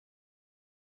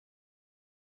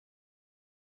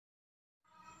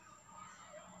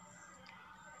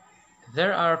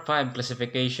There are 5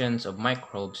 classifications of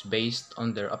microbes based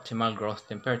on their optimal growth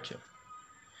temperature.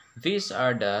 These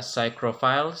are the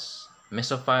psychrophiles,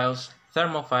 mesophiles,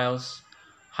 thermophiles,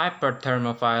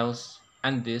 hyperthermophiles,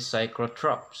 and the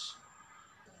psychrotrophs.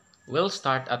 We'll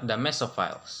start at the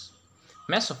mesophiles.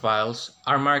 Mesophiles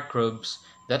are microbes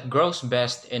that grows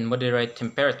best in moderate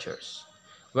temperatures,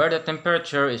 where the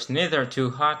temperature is neither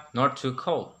too hot nor too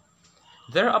cold.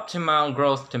 Their optimal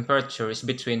growth temperature is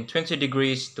between 20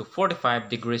 degrees to 45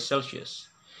 degrees Celsius.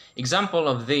 Examples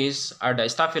of these are the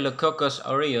Staphylococcus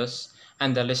aureus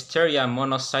and the Listeria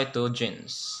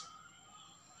monocytogenes.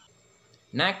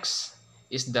 Next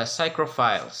is the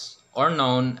psychrophiles, or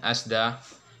known as the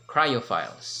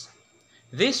cryophiles.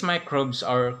 These microbes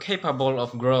are capable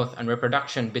of growth and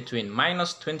reproduction between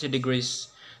minus 20 degrees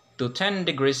to 10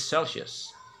 degrees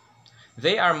Celsius.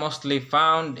 They are mostly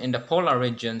found in the polar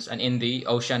regions and in the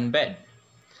ocean bed.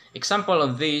 Examples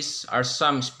of these are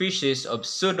some species of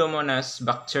Pseudomonas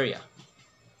bacteria.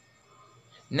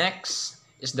 Next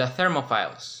is the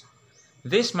thermophiles.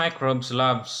 These microbes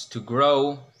love to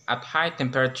grow at high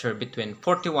temperature between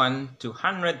 41 to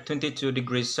 122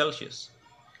 degrees Celsius.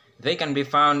 They can be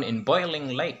found in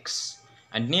boiling lakes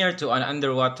and near to an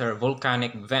underwater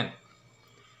volcanic vent.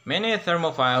 Many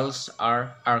thermophiles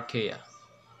are archaea.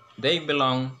 They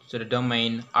belong to the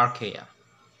domain Archaea.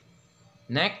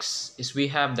 Next is we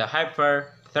have the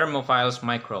hyperthermophiles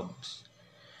microbes.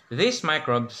 These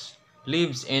microbes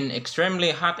live in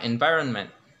extremely hot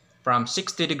environment from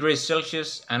 60 degrees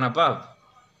Celsius and above.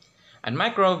 And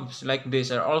microbes like this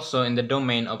are also in the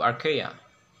domain of Archaea.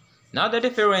 Now the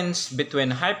difference between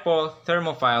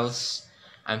hypothermophiles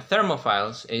and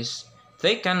thermophiles is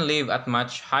they can live at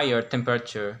much higher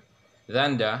temperature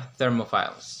than the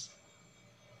thermophiles.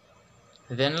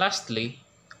 Then lastly,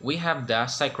 we have the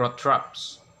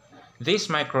psychrotrophs. These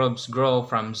microbes grow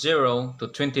from 0 to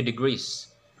 20 degrees.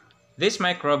 These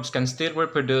microbes can still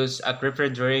reproduce at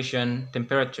refrigeration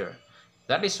temperature.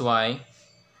 That is why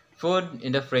food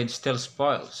in the fridge still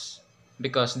spoils,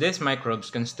 because these microbes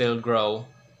can still grow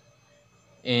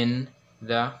in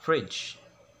the fridge.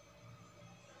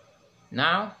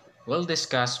 Now, we'll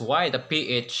discuss why the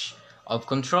pH of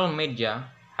control media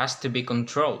has to be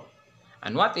controlled,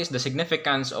 and what is the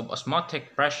significance of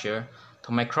osmotic pressure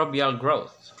to microbial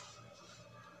growth.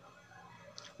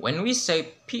 When we say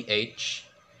pH,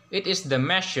 it is the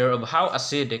measure of how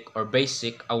acidic or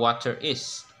basic a water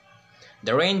is.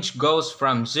 The range goes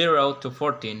from 0 to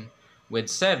 14, with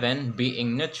 7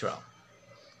 being neutral.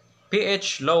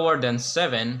 pH lower than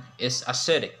 7 is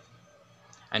acidic,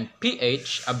 and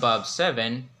pH above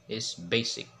 7 is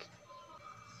basic.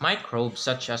 Microbes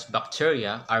such as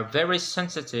bacteria are very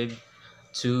sensitive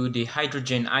to the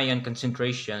hydrogen ion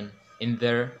concentration in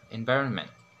their environment.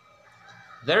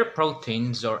 Their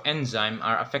proteins or enzymes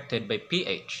are affected by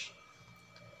pH.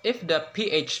 If the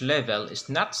pH level is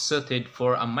not suited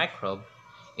for a microbe,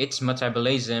 its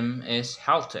metabolism is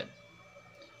halted.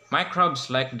 Microbes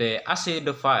like the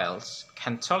acidophiles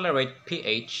can tolerate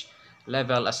pH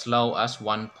level as low as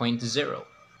 1.0.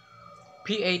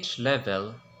 pH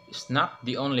level is not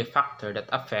the only factor that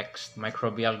affects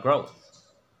microbial growth.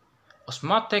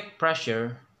 Osmotic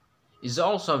pressure is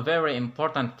also a very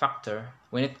important factor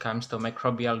when it comes to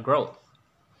microbial growth.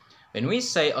 When we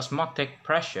say osmotic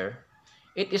pressure,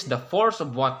 it is the force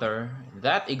of water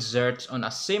that exerts on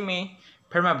a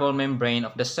semi-permeable membrane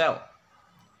of the cell.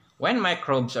 When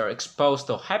microbes are exposed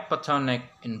to hypotonic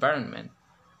environment,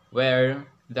 where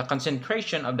the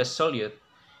concentration of the solute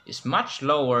is much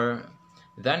lower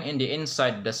than in the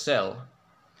inside the cell,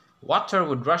 water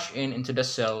would rush into the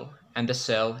cell and the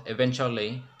cell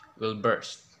eventually will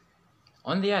burst.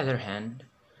 On the other hand,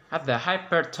 at the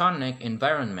hypertonic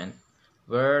environment,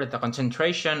 where the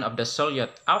concentration of the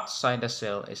solute outside the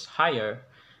cell is higher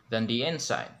than the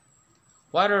inside,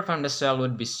 water from the cell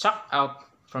would be sucked out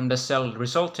from the cell,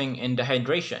 resulting in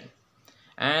dehydration,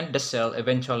 and the cell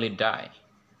eventually die.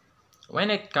 When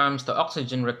it comes to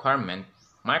oxygen requirement,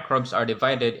 microbes are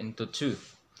divided into two.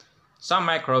 Some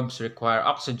microbes require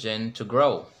oxygen to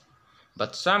grow,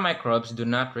 but some microbes do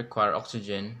not require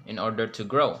oxygen in order to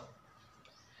grow.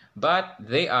 But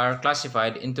they are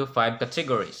classified into 5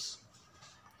 categories.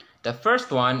 The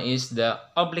first one is the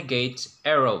obligate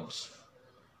aerobes.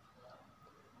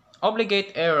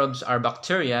 Obligate aerobes are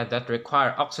bacteria that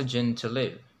require oxygen to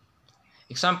live.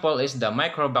 Example is the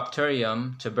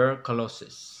Microbacterium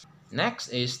tuberculosis. Next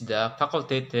is the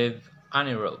facultative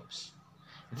anaerobes.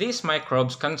 These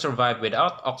microbes can survive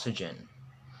without oxygen,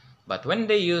 but when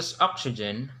they use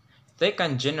oxygen, they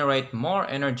can generate more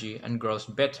energy and grow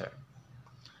better.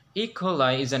 E.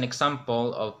 coli is an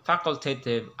example of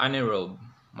facultative anaerobe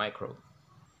microbe.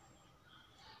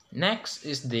 Next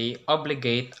is the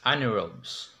obligate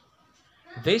anaerobes.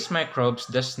 These microbes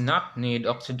does not need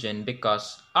oxygen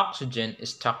because oxygen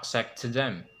is toxic to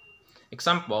them.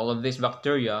 Example of these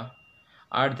bacteria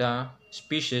are the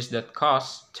species that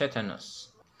cause tetanus.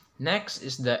 Next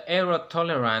is the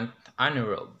aerotolerant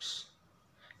anaerobes.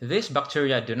 These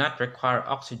bacteria do not require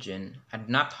oxygen and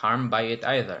not harmed by it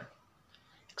either.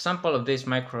 Example of these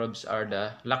microbes are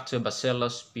the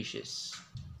lactobacillus species.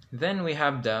 Then we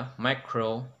have the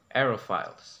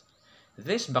microaerophiles.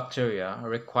 This bacteria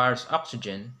requires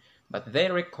oxygen, but they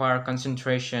require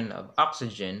concentration of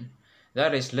oxygen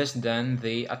that is less than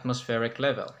the atmospheric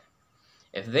level.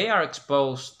 If they are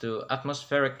exposed to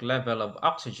atmospheric level of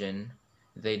oxygen,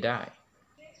 they die.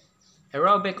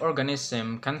 Aerobic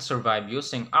organisms can survive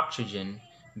using oxygen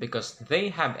because they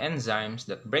have enzymes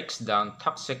that breaks down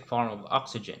toxic form of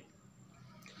oxygen.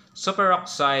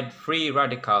 Superoxide free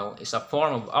radical is a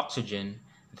form of oxygen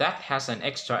that has an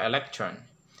extra electron,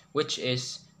 which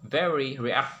is very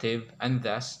reactive and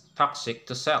thus toxic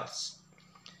to cells.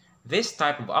 This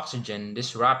type of oxygen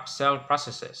disrupts cell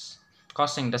processes,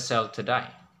 causing the cell to die.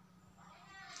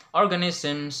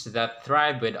 Organisms that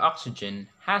thrive with oxygen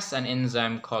has an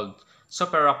enzyme called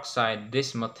superoxide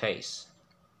dismutase.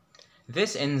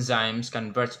 This enzyme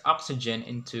converts oxygen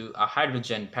into a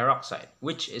hydrogen peroxide,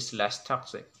 which is less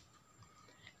toxic.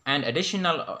 And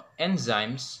additional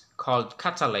enzymes called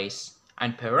catalase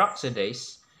and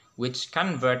peroxidase, which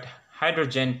convert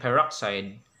hydrogen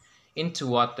peroxide into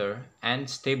water and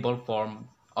stable form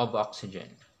of oxygen.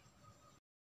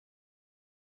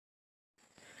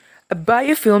 A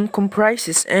biofilm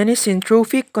comprises any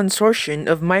syntrophic consortium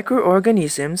of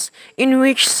microorganisms in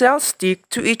which cells stick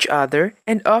to each other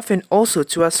and often also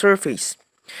to a surface.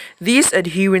 These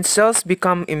adherent cells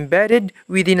become embedded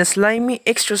within a slimy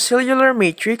extracellular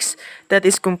matrix that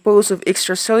is composed of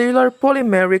extracellular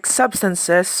polymeric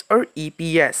substances or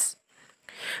EPS.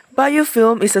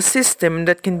 Biofilm is a system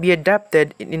that can be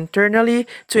adapted internally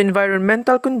to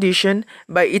environmental conditions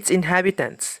by its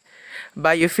inhabitants.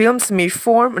 Biofilms may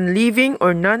form on living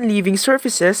or non-living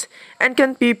surfaces and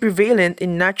can be prevalent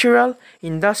in natural,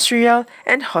 industrial,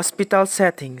 and hospital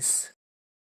settings.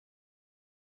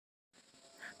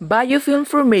 Biofilm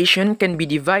formation can be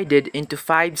divided into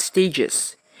 5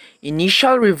 stages: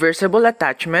 initial reversible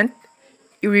attachment,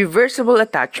 irreversible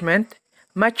attachment,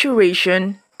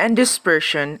 maturation, and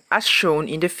dispersion as shown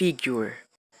in the figure.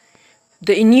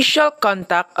 The initial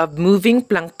contact of moving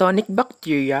planktonic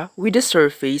bacteria with the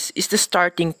surface is the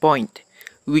starting point,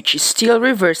 which is still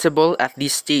reversible at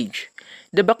this stage.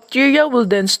 The bacteria will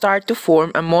then start to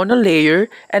form a monolayer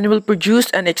and will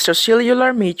produce an extracellular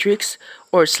matrix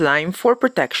or slime for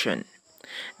protection.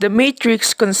 The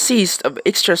matrix consists of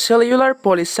extracellular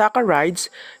polysaccharides,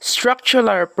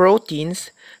 structural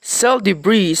proteins, cell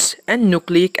debris, and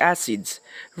nucleic acids,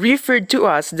 referred to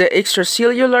as the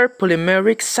extracellular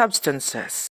polymeric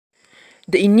substances.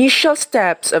 The initial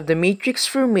steps of the matrix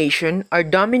formation are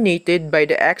dominated by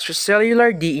the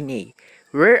extracellular DNA,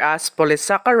 whereas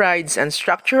polysaccharides and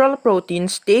structural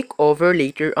proteins take over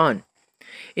later on.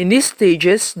 In these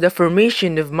stages, the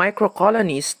formation of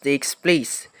microcolonies takes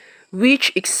place,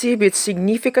 which exhibit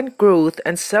significant growth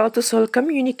and cell-to-cell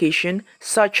communication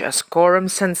such as quorum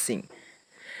sensing.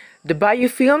 The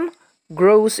biofilm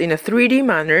grows in a 3D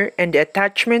manner and the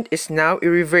attachment is now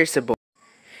irreversible.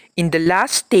 In the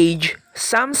last stage,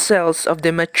 some cells of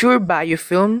the mature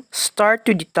biofilm start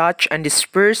to detach and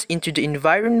disperse into the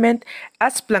environment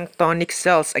as planktonic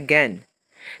cells again,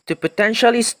 to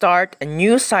potentially start a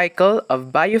new cycle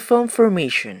of biofilm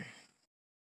formation.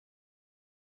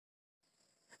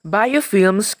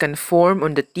 Biofilms can form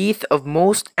on the teeth of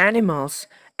most animals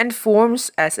and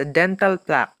forms as a dental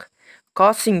plaque,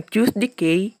 causing tooth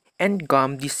decay and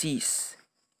gum disease.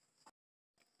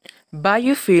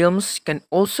 Biofilms can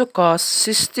also cause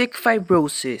cystic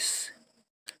fibrosis.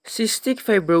 Cystic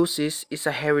fibrosis is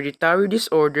a hereditary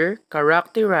disorder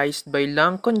characterized by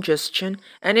lung congestion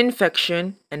and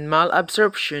infection and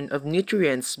malabsorption of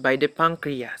nutrients by the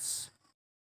pancreas.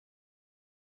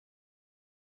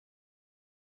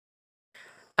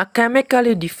 A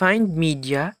chemically defined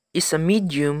media is a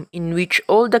medium in which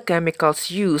all the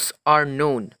chemicals used are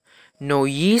known. No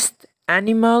yeast,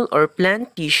 animal, or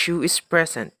plant tissue is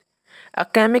present. A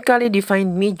chemically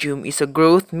defined medium is a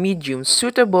growth medium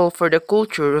suitable for the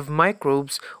culture of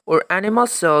microbes or animal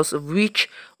cells of which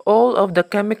all of the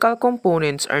chemical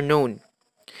components are known.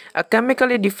 A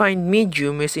chemically defined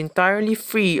medium is entirely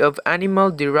free of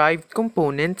animal-derived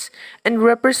components and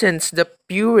represents the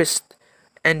purest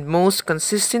and most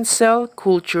consistent cell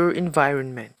culture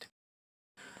environment.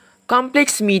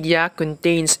 Complex media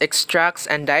contains extracts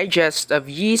and digests of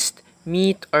yeast,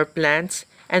 meat, or plants,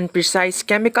 and precise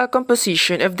chemical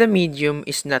composition of the medium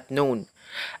is not known.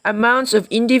 Amounts of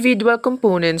individual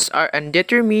components are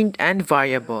undetermined and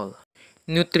variable.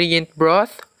 Nutrient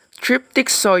broth, tryptic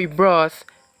soy broth,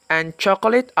 and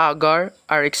chocolate agar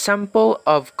are examples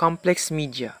of complex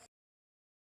media.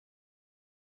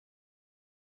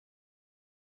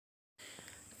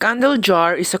 Candle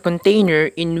jar is a container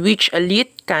in which a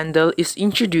lit candle is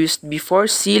introduced before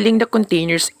sealing the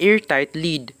container's airtight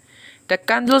lid. The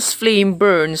candle's flame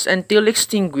burns until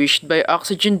extinguished by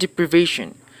oxygen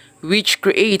deprivation, which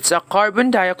creates a carbon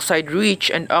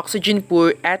dioxide-rich and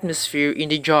oxygen-poor atmosphere in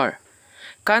the jar.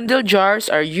 Candle jars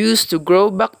are used to grow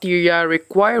bacteria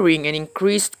requiring an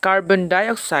increased carbon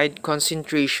dioxide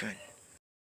concentration.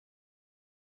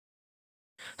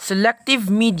 Selective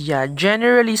media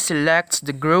generally selects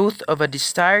the growth of a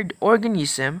desired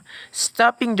organism,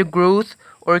 stopping the growth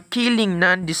or killing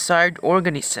non-desired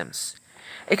organisms.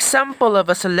 Example of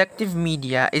a selective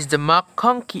media is the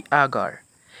McConkey agar.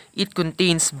 It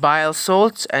contains bile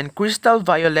salts and crystal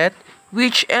violet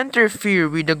which interfere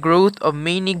with the growth of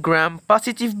many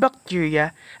gram-positive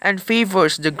bacteria and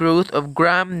favors the growth of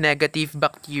gram-negative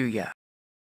bacteria.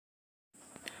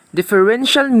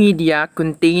 Differential media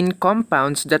contain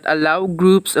compounds that allow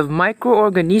groups of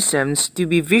microorganisms to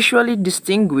be visually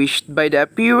distinguished by the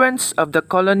appearance of the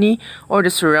colony or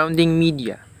the surrounding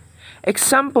media.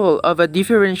 Example of a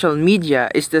differential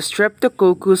media is the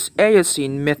Streptococcus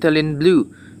eosin methylene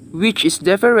blue, which is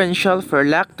differential for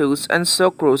lactose and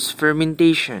sucrose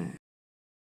fermentation.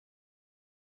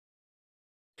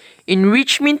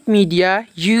 Enrichment media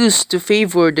used to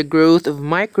favor the growth of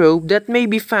microbes that may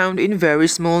be found in very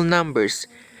small numbers.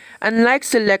 Unlike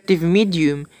selective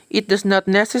medium, it does not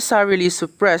necessarily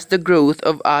suppress the growth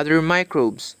of other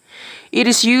microbes. It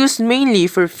is used mainly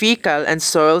for fecal and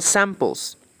soil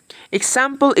samples.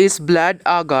 Example is blood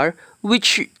agar,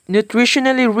 which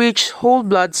nutritionally rich whole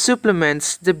blood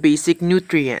supplements the basic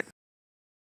nutrient.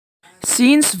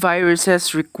 Since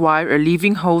viruses require a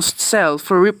living host cell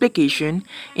for replication,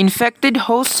 infected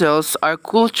host cells are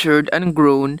cultured and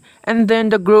grown, and then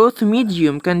the growth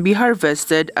medium can be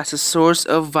harvested as a source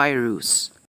of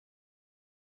virus.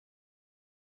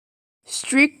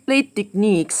 Strict plate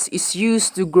techniques is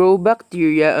used to grow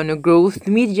bacteria on a growth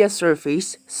media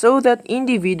surface so that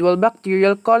individual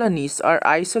bacterial colonies are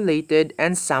isolated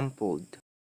and sampled.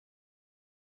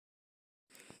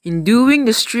 In doing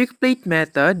the strict plate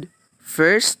method,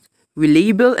 first, we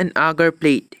label an agar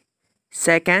plate.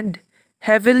 Second,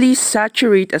 heavily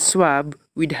saturate a swab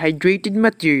with hydrated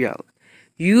material.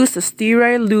 Use a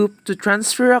sterile loop to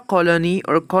transfer a colony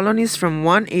or colonies from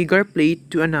one agar plate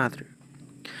to another.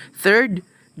 Third,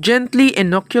 gently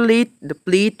inoculate the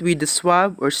plate with the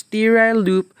swab or sterile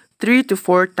loop 3 to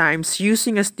 4 times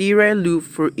using a sterile loop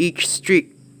for each streak.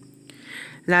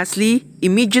 Lastly,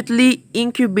 immediately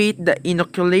incubate the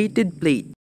inoculated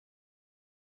plate.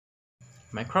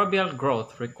 Microbial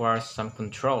growth requires some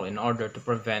control in order to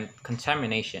prevent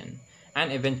contamination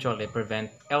and eventually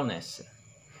prevent illness.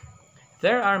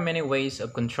 There are many ways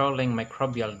of controlling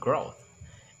microbial growth,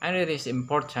 and it is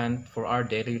important for our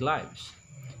daily lives.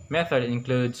 Method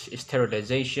includes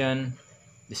sterilization,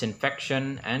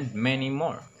 disinfection, and many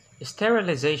more.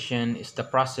 Sterilization is the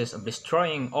process of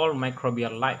destroying all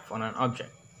microbial life on an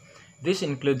object. This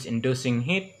includes inducing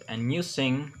heat and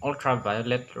using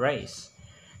ultraviolet rays.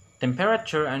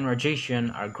 Temperature and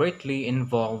radiation are greatly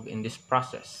involved in this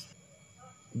process.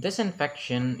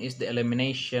 Disinfection is the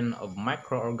elimination of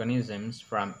microorganisms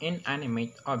from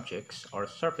inanimate objects or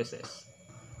surfaces.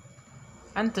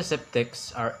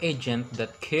 Antiseptics are agents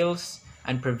that kills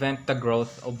and prevent the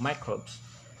growth of microbes,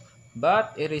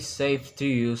 but it is safe to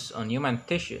use on human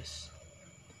tissues.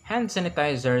 Hand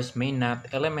sanitizers may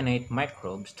not eliminate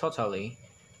microbes totally,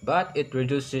 but it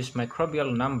reduces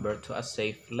microbial number to a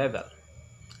safe level.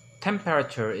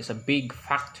 Temperature is a big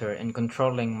factor in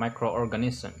controlling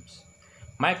microorganisms.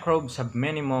 Microbes have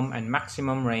minimum and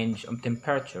maximum range of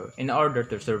temperature in order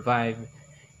to survive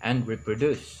and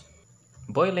reproduce.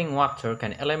 Boiling water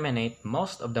can eliminate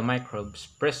most of the microbes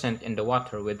present in the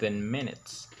water within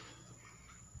minutes.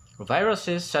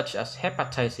 Viruses such as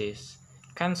hepatitis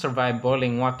can survive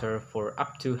boiling water for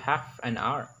up to half an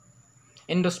hour.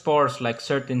 Endospores like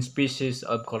certain species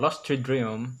of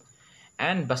Clostridium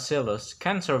and Bacillus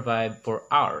can survive for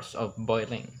hours of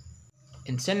boiling.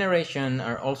 Incineration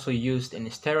are also used in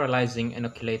sterilizing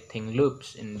inoculating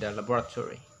loops in the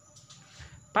laboratory.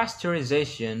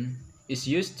 Pasteurization is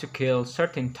used to kill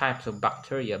certain types of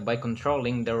bacteria by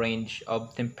controlling the range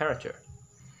of temperature.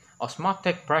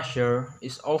 Osmotic pressure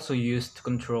is also used to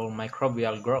control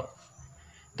microbial growth.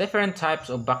 Different types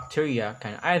of bacteria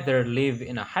can either live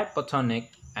in a hypotonic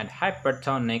and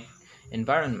hypertonic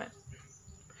environment.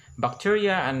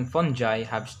 Bacteria and fungi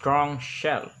have strong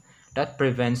shell that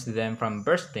prevents them from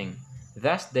bursting,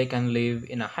 thus they can live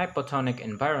in a hypotonic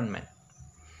environment,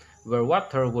 where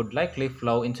water would likely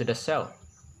flow into the cell.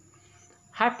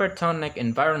 Hypertonic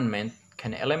environment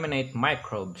can eliminate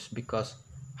microbes because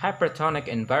hypertonic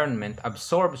environment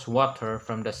absorbs water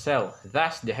from the cell,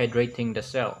 thus dehydrating the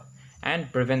cell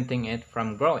and preventing it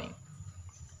from growing.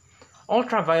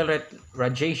 Ultraviolet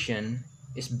radiation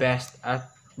is best at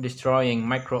destroying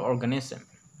microorganisms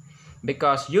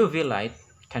because UV light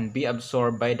can be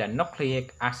absorbed by the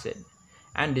nucleic acid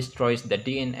and destroys the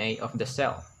DNA of the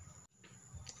cell.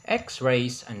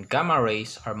 X-rays and gamma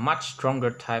rays are much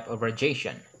stronger type of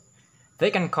radiation.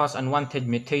 They can cause unwanted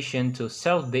mutation to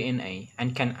cell DNA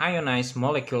and can ionize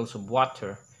molecules of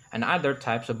water and other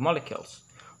types of molecules,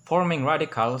 forming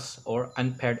radicals or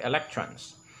unpaired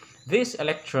electrons. These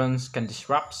electrons can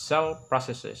disrupt cell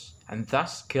processes and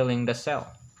thus killing the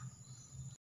cell.